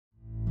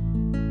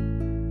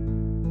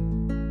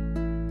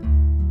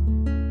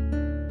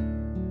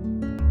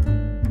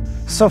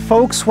So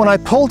folks, when I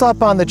pulled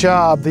up on the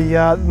job,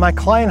 my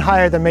client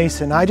hired the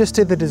mason. I just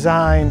did the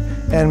design,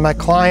 and my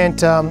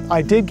client,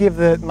 I did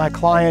give my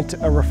client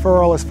a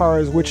referral as far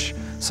as which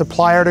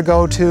supplier to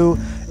go to,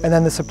 and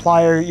then the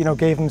supplier,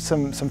 gave him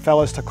some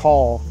fellas to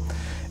call.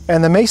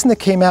 And the mason that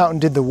came out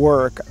and did the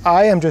work,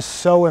 I am just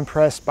so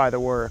impressed by the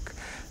work.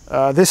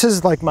 This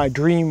is like my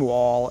dream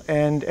wall,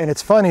 and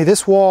it's funny,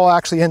 this wall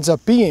actually ends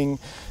up being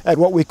at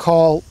what we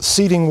call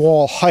seating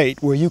wall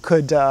height, where you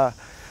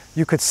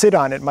could sit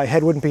on it. My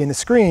head wouldn't be in the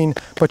screen,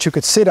 but you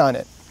could sit on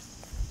it.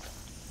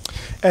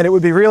 And it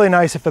would be really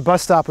nice if the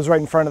bus stop was right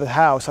in front of the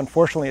house.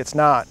 Unfortunately, it's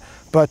not.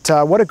 But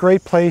what a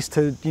great place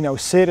to,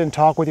 sit and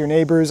talk with your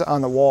neighbors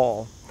on the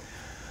wall.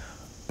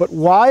 But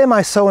why am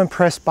I so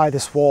impressed by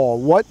this wall?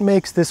 What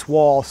makes this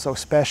wall so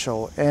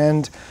special?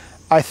 And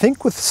I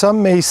think with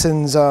some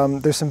masons,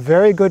 there's some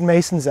very good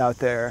masons out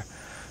there,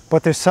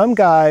 but there's some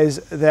guys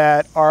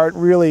that aren't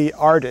really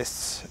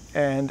artists.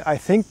 And I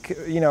think,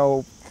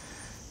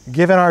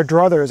 given our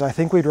druthers, I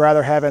think we'd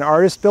rather have an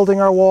artist building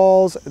our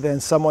walls than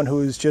someone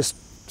who's just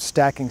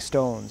stacking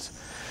stones.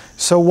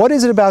 So what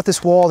is it about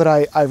this wall that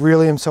I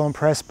really am so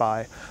impressed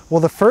by? Well,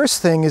 the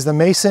first thing is the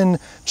mason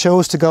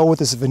chose to go with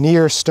this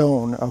veneer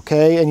stone,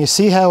 okay? And you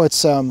see how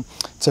it's a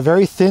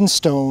very thin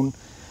stone,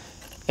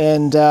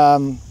 and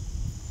a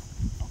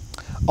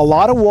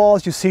lot of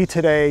walls you see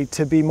today,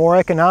 to be more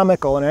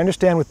economical, and I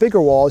understand with bigger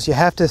walls, you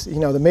have to,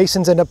 the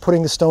masons end up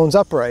putting the stones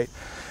upright.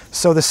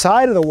 So the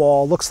side of the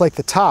wall looks like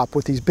the top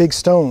with these big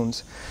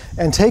stones.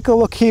 And take a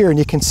look here and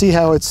you can see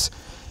how it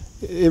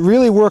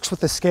really works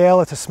with the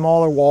scale. It's a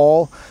smaller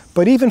wall,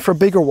 but even for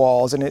bigger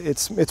walls, and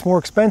it's more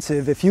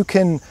expensive, if you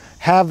can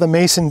have the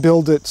mason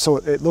build it so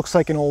it looks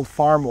like an old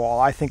farm wall,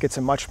 I think it's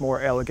a much more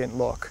elegant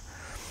look.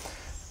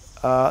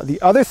 The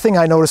other thing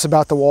I notice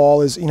about the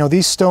wall is,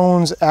 these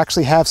stones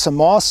actually have some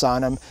moss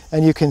on them,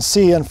 and you can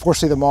see,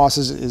 unfortunately, the moss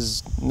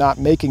is not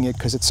making it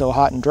because it's so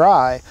hot and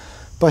dry.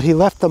 But he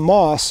left the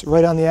moss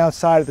right on the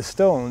outside of the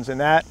stones,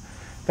 and that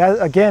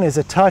again is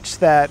a touch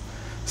that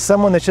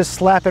someone that's just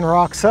slapping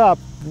rocks up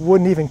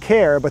wouldn't even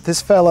care, but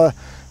this fella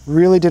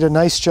really did a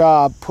nice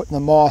job putting the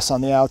moss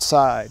on the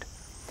outside.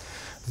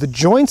 The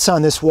joints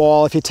on this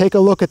wall, if you take a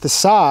look at the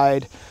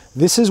side,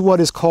 this is what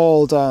is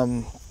called,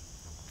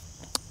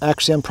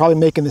 actually I'm probably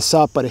making this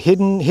up, but a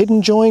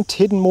hidden joint,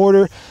 hidden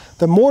mortar.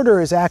 The mortar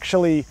is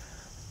actually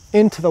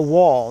into the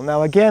wall.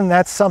 Now again,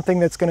 that's something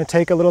that's going to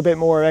take a little bit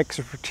more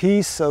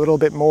expertise, a little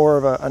bit more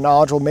of a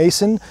knowledgeable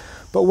mason.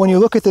 But when you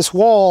look at this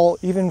wall,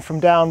 even from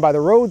down by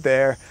the road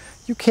there,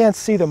 you can't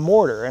see the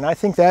mortar, and I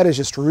think that is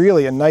just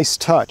really a nice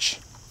touch.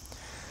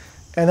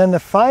 And then the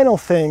final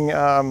thing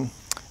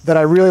that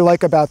I really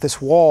like about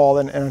this wall,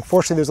 and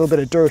unfortunately there's a little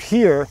bit of dirt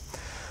here,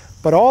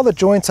 but all the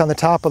joints on the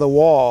top of the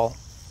wall,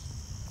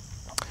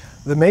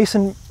 the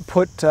mason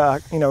put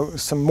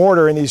some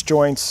mortar in these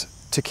joints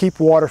to keep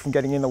water from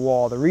getting in the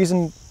wall. The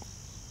reason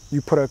you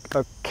put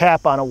a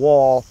cap on a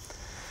wall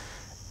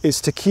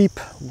is to keep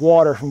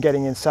water from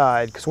getting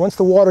inside, because once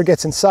the water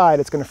gets inside,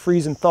 it's going to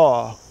freeze and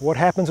thaw. What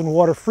happens when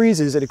water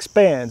freezes? It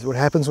expands. What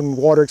happens when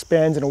water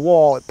expands in a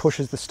wall? It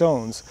pushes the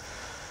stones.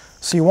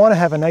 So you want to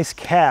have a nice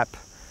cap.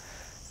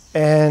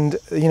 And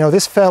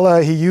this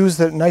fella, he used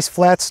the nice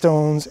flat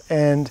stones,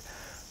 and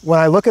when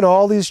I look at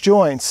all these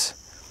joints,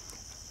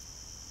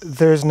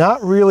 there's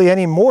not really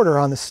any mortar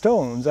on the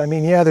stones. I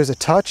mean, yeah, there's a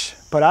touch,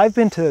 but I've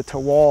been to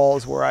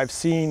walls where I've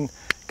seen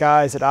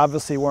guys that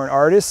obviously weren't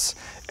artists,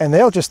 and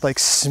they'll just like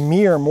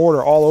smear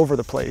mortar all over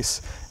the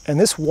place. And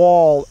this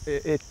wall,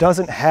 it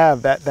doesn't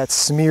have that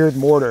smeared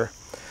mortar.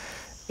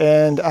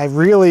 And I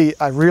really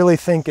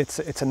think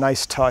it's a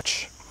nice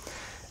touch.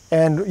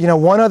 And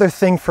one other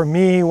thing for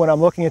me when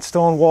I'm looking at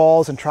stone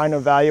walls and trying to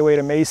evaluate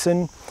a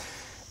mason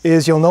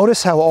is you'll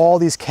notice how all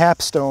these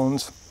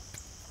capstones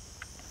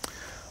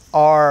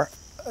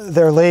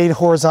they're laid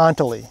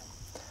horizontally.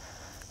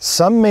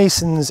 Some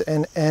masons,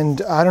 and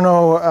I don't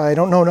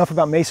know enough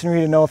about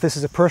masonry to know if this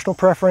is a personal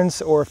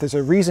preference or if there's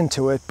a reason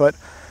to it, but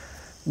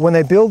when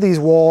they build these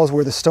walls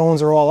where the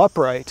stones are all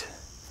upright,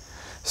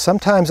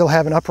 sometimes they'll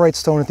have an upright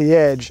stone at the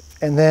edge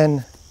and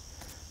then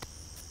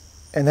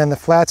the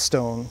flat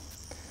stone.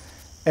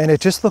 And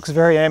it just looks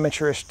very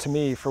amateurish to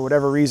me for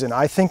whatever reason.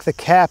 I think the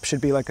cap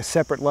should be like a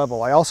separate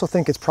level. I also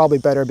think it's probably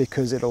better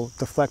because it'll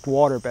deflect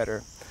water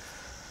better.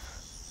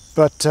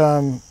 But,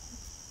 I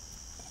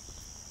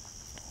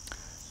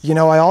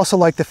also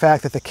like the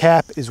fact that the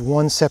cap is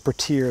one separate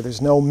tier.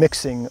 There's no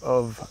mixing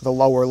of the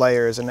lower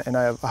layers, and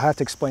I'll have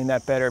to explain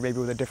that better, maybe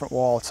with a different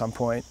wall at some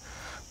point.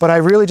 But I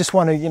really just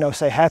want to,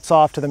 say hats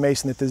off to the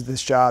mason that did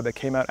this job. It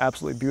came out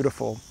absolutely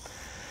beautiful.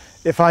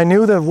 If I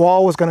knew the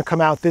wall was going to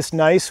come out this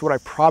nice, what I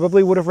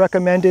probably would have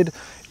recommended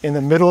in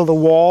the middle of the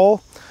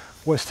wall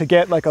was to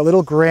get like a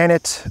little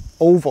granite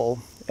oval.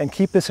 And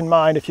keep this in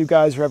mind if you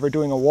guys are ever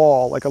doing a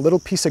wall, like a little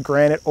piece of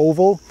granite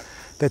oval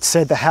that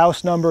said the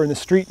house number and the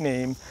street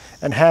name,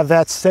 and have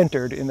that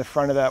centered in the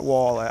front of that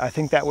wall. I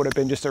think that would have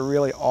been just a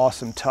really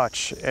awesome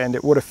touch, and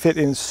it would have fit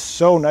in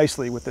so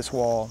nicely with this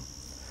wall.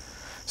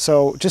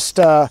 So just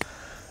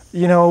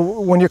You know,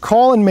 when you're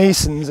calling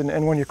masons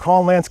and when you're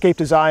calling landscape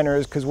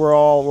designers, because we're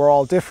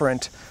all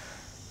different,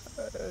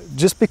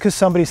 just because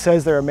somebody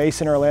says they're a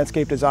mason or a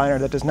landscape designer,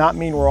 that does not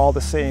mean we're all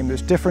the same.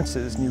 There's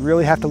differences, and you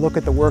really have to look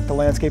at the work the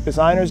landscape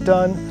designer's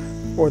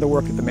done or the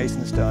work that the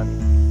mason's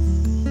done.